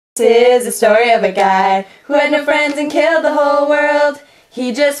This is the story of a guy who had no friends and killed the whole world.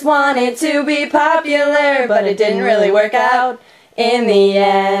 He just wanted to be popular, but it didn't really work out in the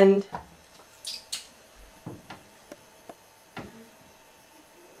end.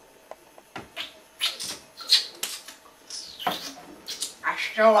 I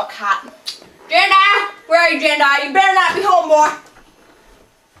still look hot. Janda! Where are you, Janda? You better not be home, boy.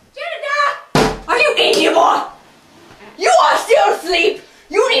 Janda! Are you in here, boy? You are still asleep.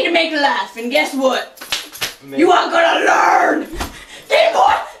 You need to make a laugh, and guess what? You are gonna learn. Get it,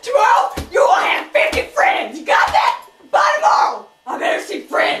 boy. Tomorrow, you will have 50 friends. You got that? By tomorrow, I better see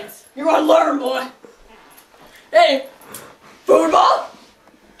friends. You're gonna learn, boy. Hey, football?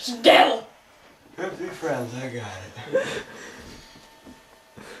 It's the devil. 50 friends, I got it.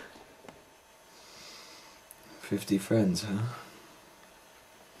 50 friends, huh?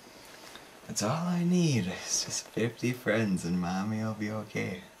 That's all I need. It's just 50 friends and mommy will be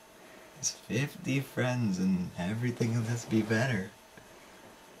okay. It's 50 friends and everything will just be better.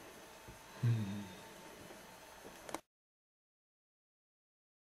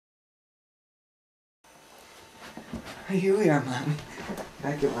 Here we are, mommy.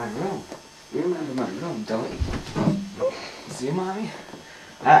 Back in my room. You remember my room, don't you? See, mommy?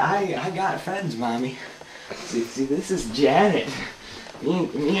 I got friends, mommy. See, this is Janet.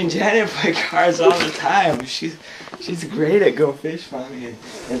 Me and Janet play cards all the time. She's great at go fish, mommy.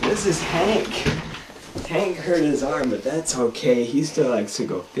 And this is Hank. Hank hurt his arm, but that's okay. He still likes to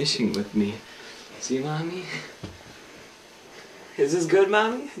go fishing with me. See, mommy? Is this good,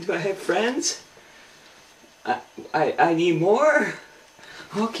 mommy? Do I have friends? I need more?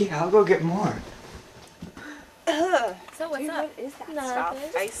 Okay, I'll go get more. So what's up? What is that Nothing.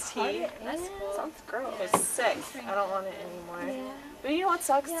 stuff? Iced tea? That's cool. Sounds gross. It's sick. I don't want it anymore. Yeah. But you know what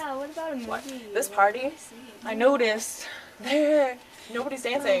sucks? Yeah, what about a movie? What? This party, I noticed nobody's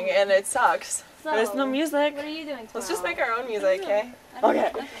dancing and it sucks. So, There's no music. What are you doing tomorrow? Let's just make our own music, okay?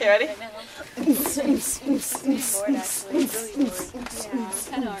 Okay. Okay, ready? Right now. I'm pretty bored actually. Really bored. Yeah, I'm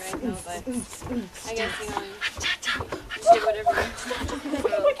kind of alright though, but I guess you know, do whatever.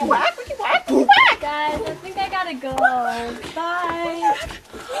 We can whack, we can whack, we can whack! Guys, I think I gotta go. Bye.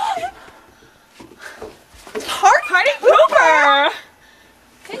 Party pooper!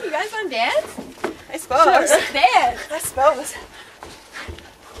 Hey, you guys want to dance? I suppose. Sure, let's dance. I suppose.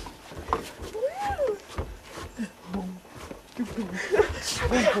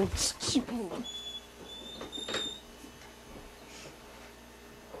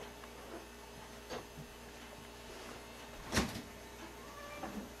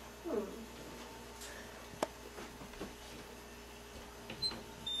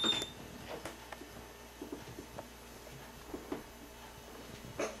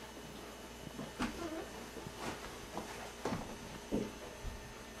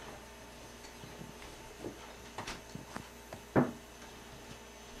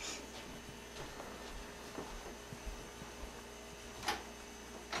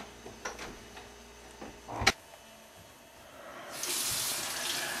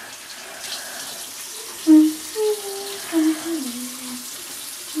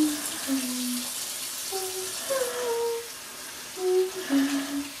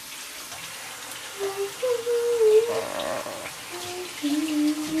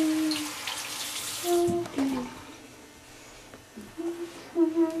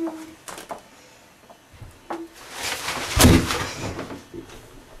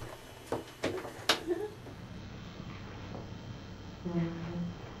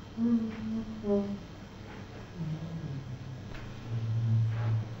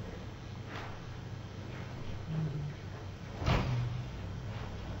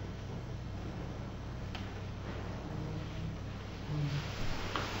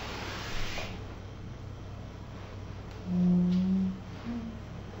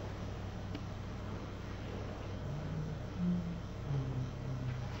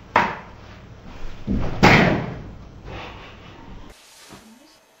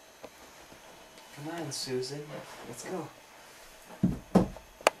 Come on, Susan. Let's go.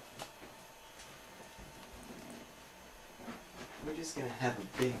 We're just gonna have a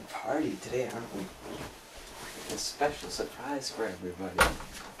big party today, aren't we? A special surprise for everybody.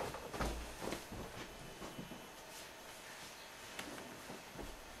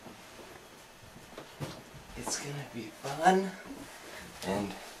 It's gonna be fun,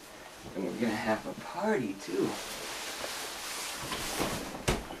 and we're gonna have a party too.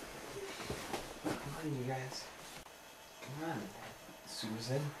 Come on, you guys. Come on,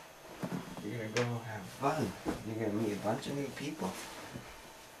 Susan. You're gonna go have fun. You're gonna meet a bunch of new people.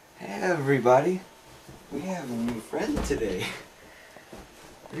 Hey everybody, we have a new friend today.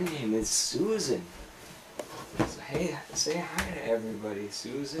 Her name is Susan. So hey, say hi to everybody,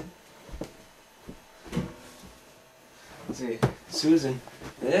 Susan. Say, Susan,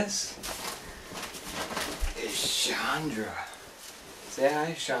 this is Chandra. Say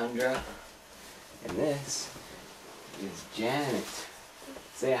hi, Chandra. And this is Janet.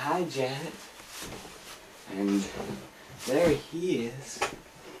 Say hi, Janet. And there he is.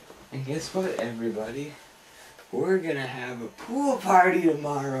 And guess what, everybody? We're gonna have a pool party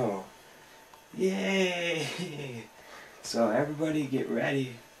tomorrow. Yay! So everybody get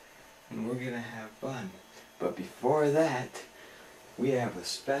ready and we're gonna have fun. But before that, we have a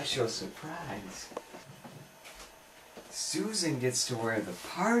special surprise. Susan gets to wear the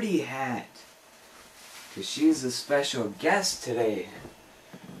party hat. Because she's a special guest today.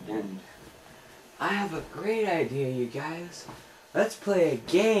 And I have a great idea, you guys. Let's play a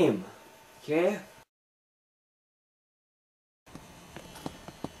game, okay?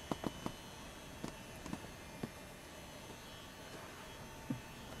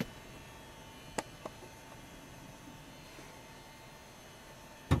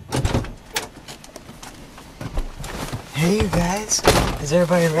 Hey you guys, is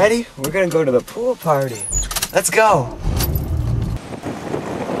everybody ready? We're gonna go to the pool party. Let's go!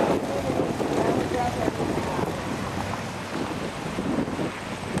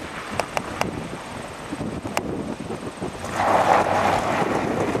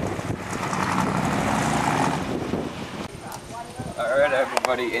 Alright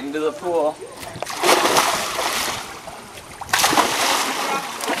everybody, into the pool.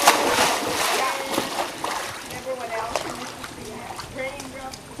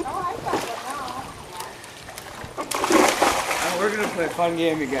 We're gonna play a fun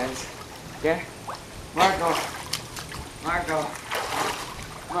game, you guys. Okay? Marco.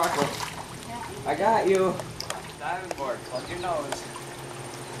 I got you. Diving board, plug your nose.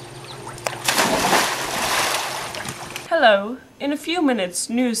 Hello. In a few minutes,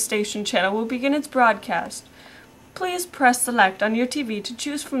 News Station Channel will begin its broadcast. Please press select on your TV to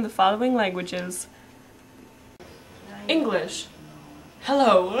choose from the following languages. English.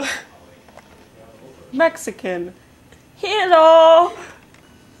 Hello. Mexican. Hello.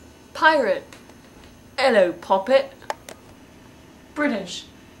 Pirate. Hello, Poppet. British.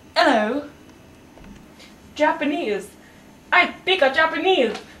 Hello. Japanese. I speak a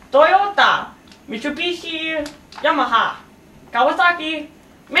Japanese. Toyota. Mitsubishi. Yamaha. Kawasaki.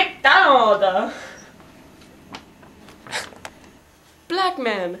 McDonald. Black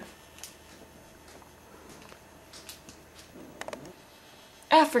man.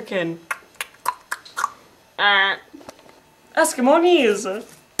 African. Eskimoese.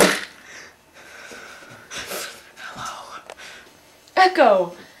 Hello.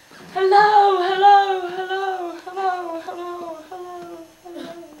 Echo. Hello.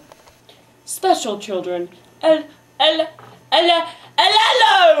 Special children. Hello.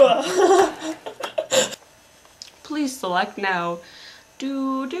 Please select now.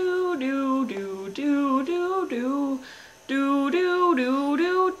 Do.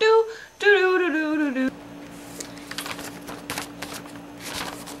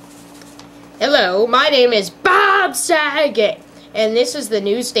 Hello, my name is Bob Saget, and this is the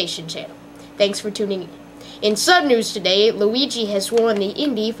News Station Channel. Thanks for tuning in. In some news today, Luigi has won the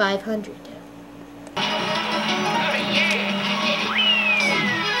Indy 500.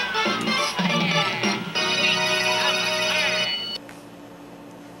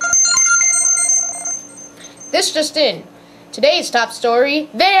 This just in. Today's top story,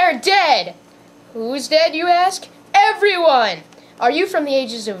 they're dead! Who's dead, you ask? Everyone! Are you from the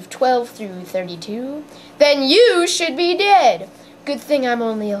ages of 12 through 32? Then you should be dead. Good thing I'm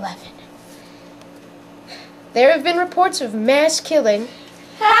only 11. There have been reports of mass killing.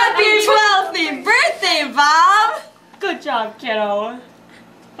 Happy 12th birthday, Bob! Good job, kiddo.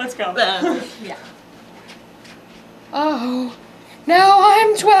 Let's go. Yeah. Oh, now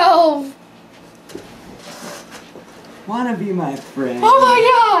I'm 12. Wanna be my friend? Oh my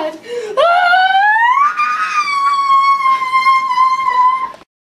God! Ah!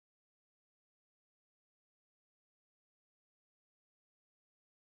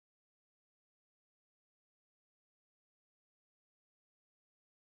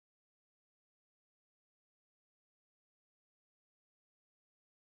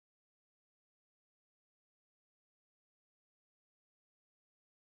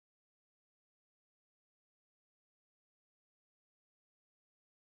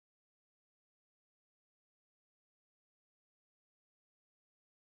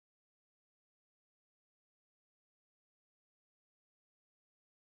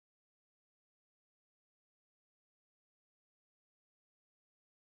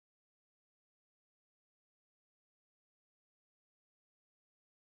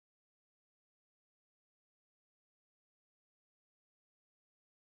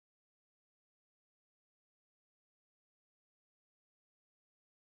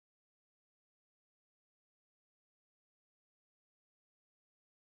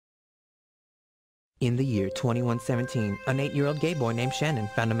 In the year 2117, an 8-year-old gay boy named Shannon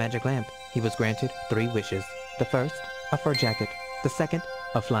found a magic lamp. He was granted 3 wishes. The first, a fur jacket. The second,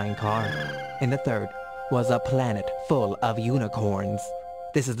 a flying car. And the third was a planet full of unicorns.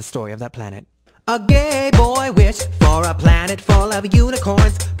 This is the story of that planet. A gay boy wished for a planet full of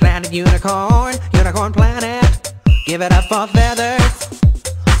unicorns. Planet unicorn, unicorn planet. Give it up for feathers.